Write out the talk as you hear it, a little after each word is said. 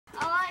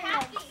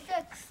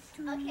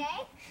Okay?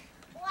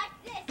 Like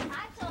this.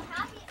 I'm so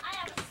happy. I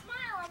have a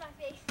smile on my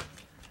face.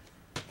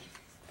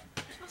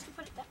 You're supposed to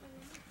put it that way.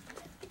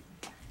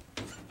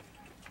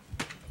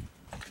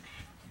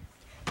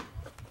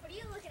 What are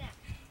you looking at?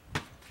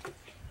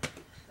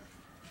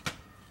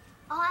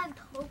 Oh, I'm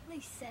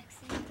totally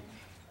sexy.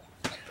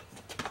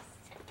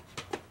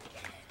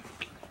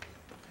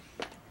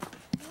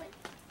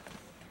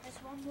 There's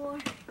one more.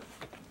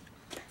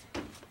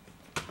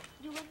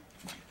 You win.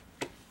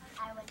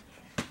 I win.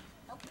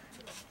 Nope.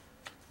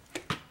 You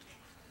win.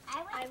 I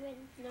win. I win.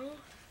 No.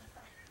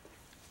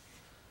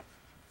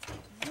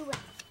 You win.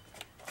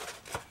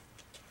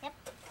 Yep.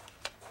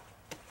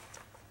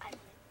 I win.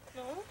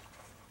 No.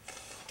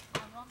 I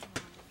won.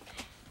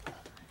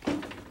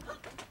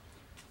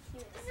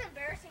 This is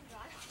embarrassing,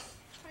 John.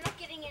 I'm not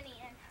getting any in.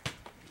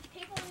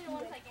 People are the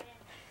ones I get in.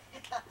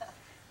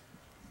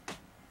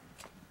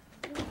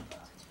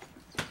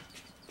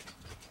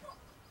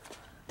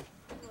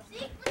 See?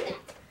 Look at that.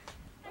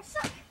 I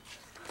suck.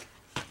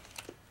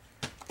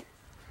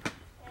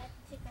 I have to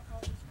take back all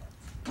these words.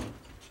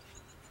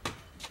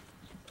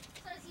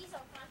 So does he so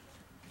confident.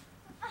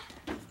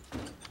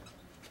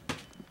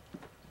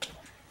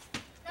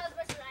 Not as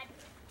much as I do.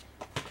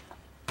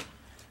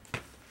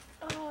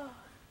 Oh,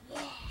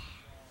 yeah.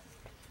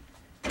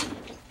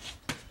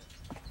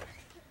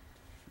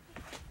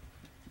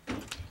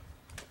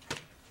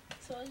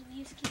 So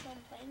you just keep on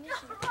playing this?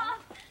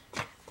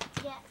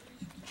 Yeah, you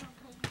just keep on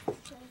playing this.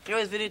 You're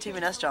always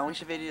videotaping us, John. We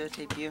should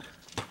videotape you.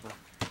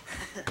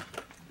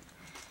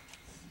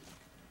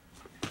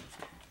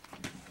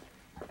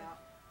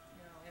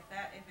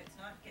 If it's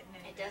not getting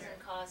any It doesn't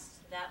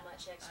cost that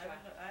much extra.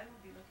 I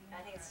will be looking at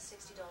I think it's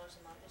 $60 a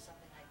month or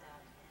something like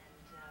that. And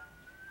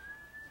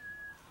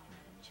I'm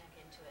going to check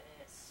into it,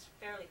 and it's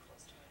fairly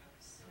close to our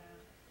house.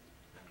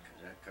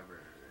 Does that cover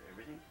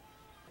everything?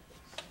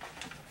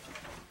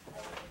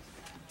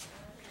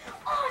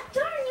 Oh,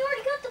 darn, you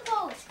already got the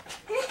boat.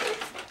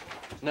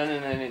 None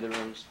in any of the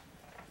rooms.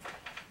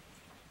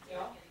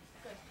 Yeah.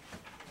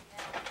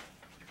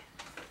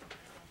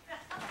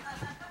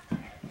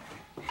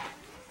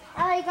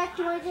 I got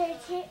you right there.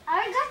 I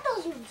already got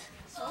those ones.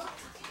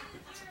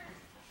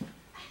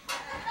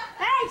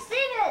 Hey,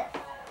 Steven!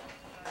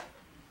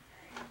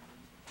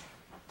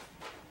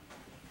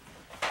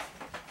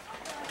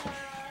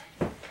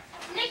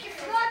 Nick, you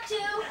forgot to.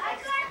 Oh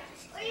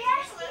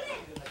yeah,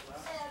 Steven.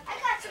 I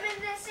got some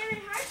in the 7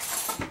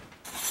 hearts.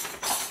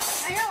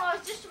 I know, I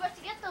was just about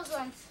to get those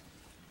ones.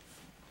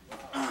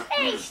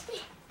 Hey,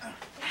 Steve!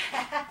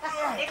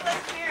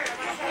 Nicholas, come here.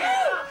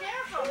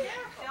 Careful.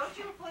 Don't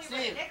you play with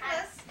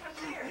Nicholas. Come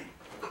here.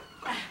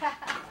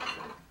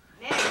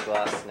 Nick.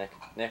 Glass, Nick.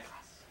 Nick.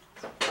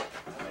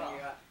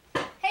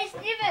 Hey,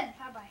 Steven!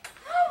 Bye-bye.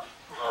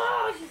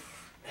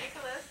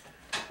 Nicholas.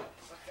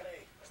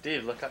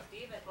 Steve, look up.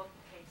 Steve, a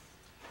bookcase.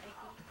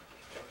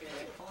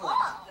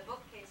 Oh! The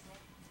bookcase, Nick.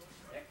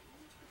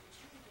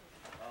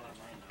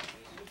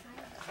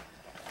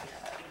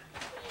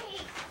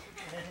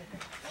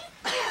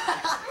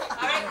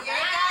 Alright, you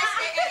guys.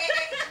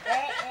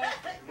 Hey.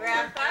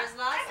 Grandpa.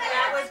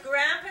 That was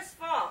Grandpa's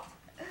fault.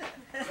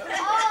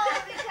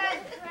 Oh, because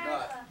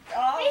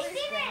Grandpa. Hey,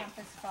 Steven!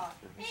 Grandpa's fault.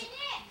 Hey,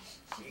 Nick!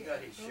 He got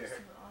his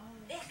share.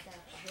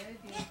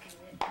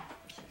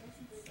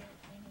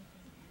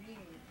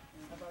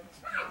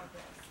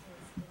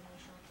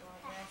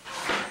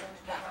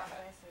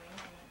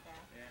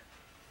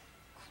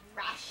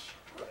 Crash.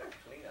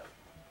 Clean up.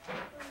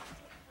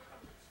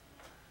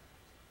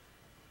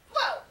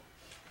 Whoa!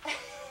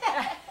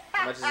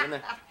 How much is in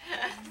there?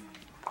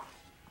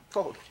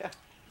 Oh, yeah.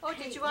 Oh,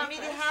 did you want me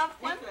to have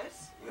one?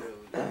 Nicholas, You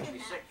there's should be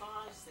that sick.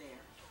 vase there,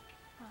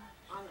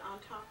 on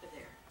top of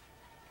there.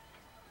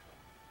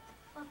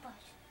 What bush?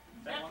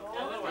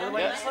 Where the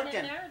way it's looking.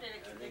 Did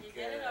you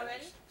get it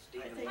already?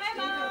 Stephen Hi, got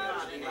Mom.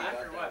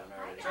 that one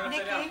already.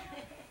 Nicky,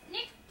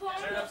 Nick pulled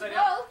Turn it the upside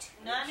boat.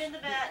 None in the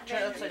back. Try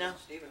it upside down.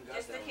 Stephen got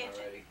Just the that one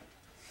kitchen. already.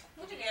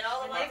 Did you get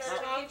all the ones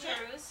that Tom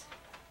Cruise?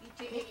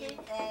 Get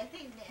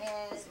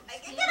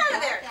out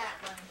of there!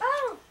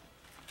 Oh!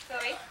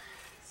 Sorry.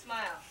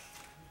 Smile.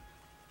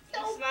 You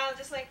smile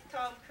just like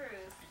Tom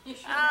Cruise. Oh.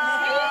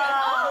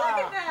 Oh, look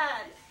at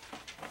that!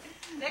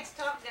 Next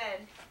Top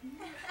Gun.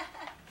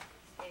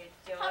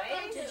 Top Gun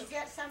Enjoy. did you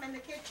get some in the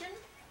kitchen?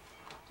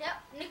 Yep,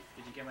 Nick.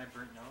 Did you get my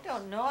burnt nose? I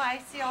don't know. I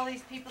see all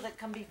these people that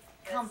can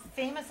become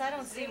famous. I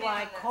don't see Zoom in why on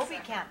that Kobe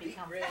second. can't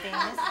become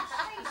famous.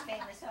 He's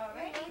famous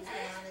already. He's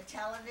been on the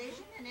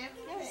television and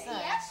everything.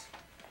 Yes?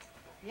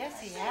 Yes,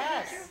 he Did you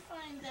has.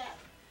 find that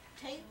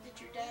tape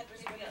that your dad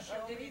was going to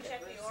show Did me you that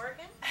check was, the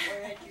organ?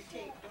 where had you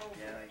taped over?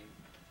 Yeah,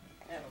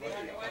 That The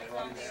video? one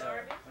from the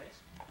organ?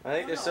 I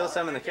think there's still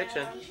some in the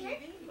kitchen.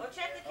 Go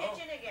check the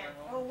kitchen again.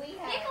 Oh, we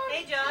have.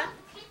 Hey, John.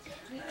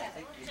 We have.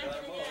 Check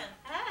it again.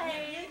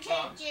 Hi, you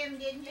taped Jim,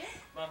 didn't you?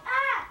 Mom,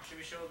 Ah! should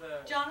we show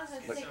the...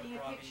 Jonathan's skits taking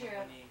of a Robbie picture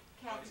when of he-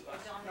 Kelly. when he's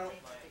Jonathan lost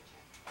takes a my- picture.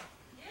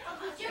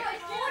 Uncle Joe,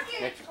 I told you.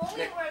 I told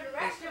you where the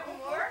rest of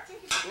them were.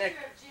 Nick.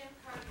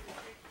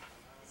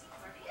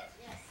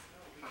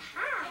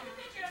 Aha!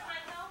 Picture of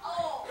myself.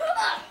 Oh!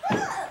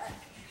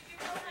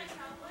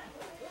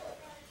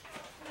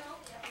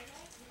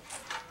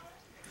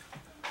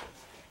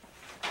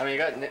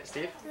 many you got,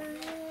 Steve?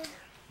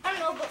 I don't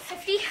know, about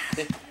 50.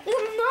 See? Look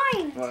at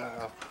mine.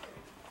 Wow.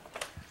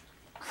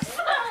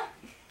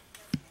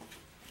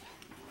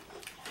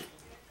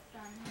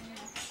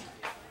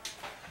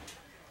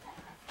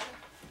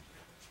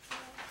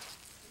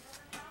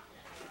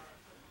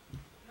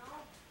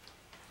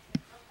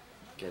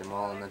 Get them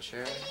all in the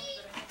chair.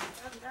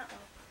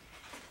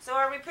 So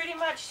are we pretty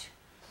much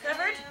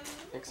covered?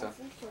 I think so.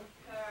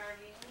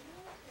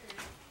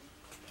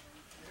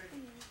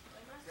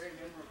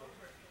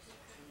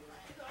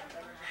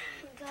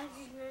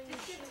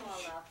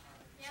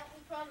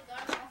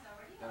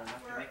 Got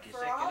enough to make you For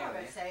sick all of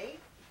anyway. us, eh?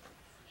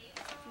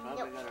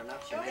 Probably got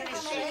enough to You're make you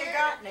gonna sick. share, You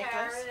got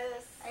Nicholas.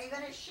 Are you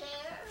gonna share?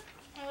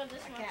 Oh,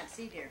 this I one. can't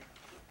see, dear.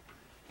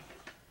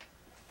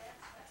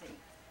 See.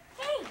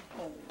 Hey.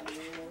 Oh,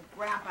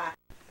 Grandpa.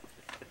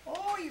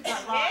 Oh, you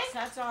got Okay. lots.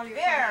 That's all you're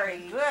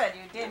Very good.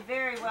 You did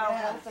very well,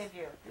 Yes. both of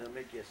you. It'll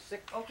make you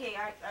sick. Okay,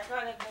 I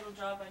got a little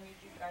job I need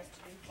you guys to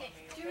do for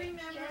me. Do you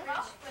remember?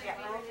 Yeah.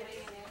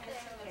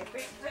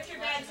 Okay, put your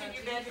bags in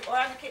your bedroom or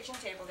on the kitchen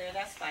table there.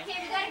 That's fine. Okay,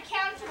 we gotta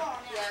count them all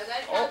now. Yeah, we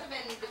gotta count them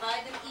and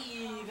divide them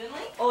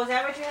evenly. Oh, is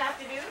that what you have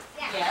to do?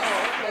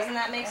 Yes. Doesn't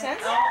that make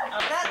sense?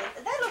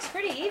 That looks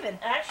pretty even.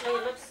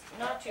 Actually, it looks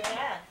not too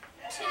bad.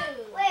 2.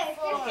 Wait,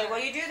 Okay, well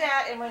you do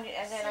that, and then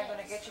I'm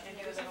gonna get you to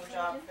do a little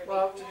job for me.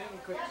 Well, to be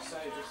quick to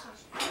say,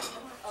 just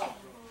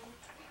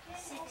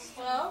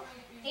 12.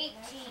 18,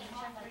 20,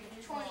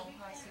 22,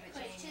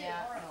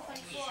 24,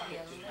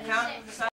 26. Count.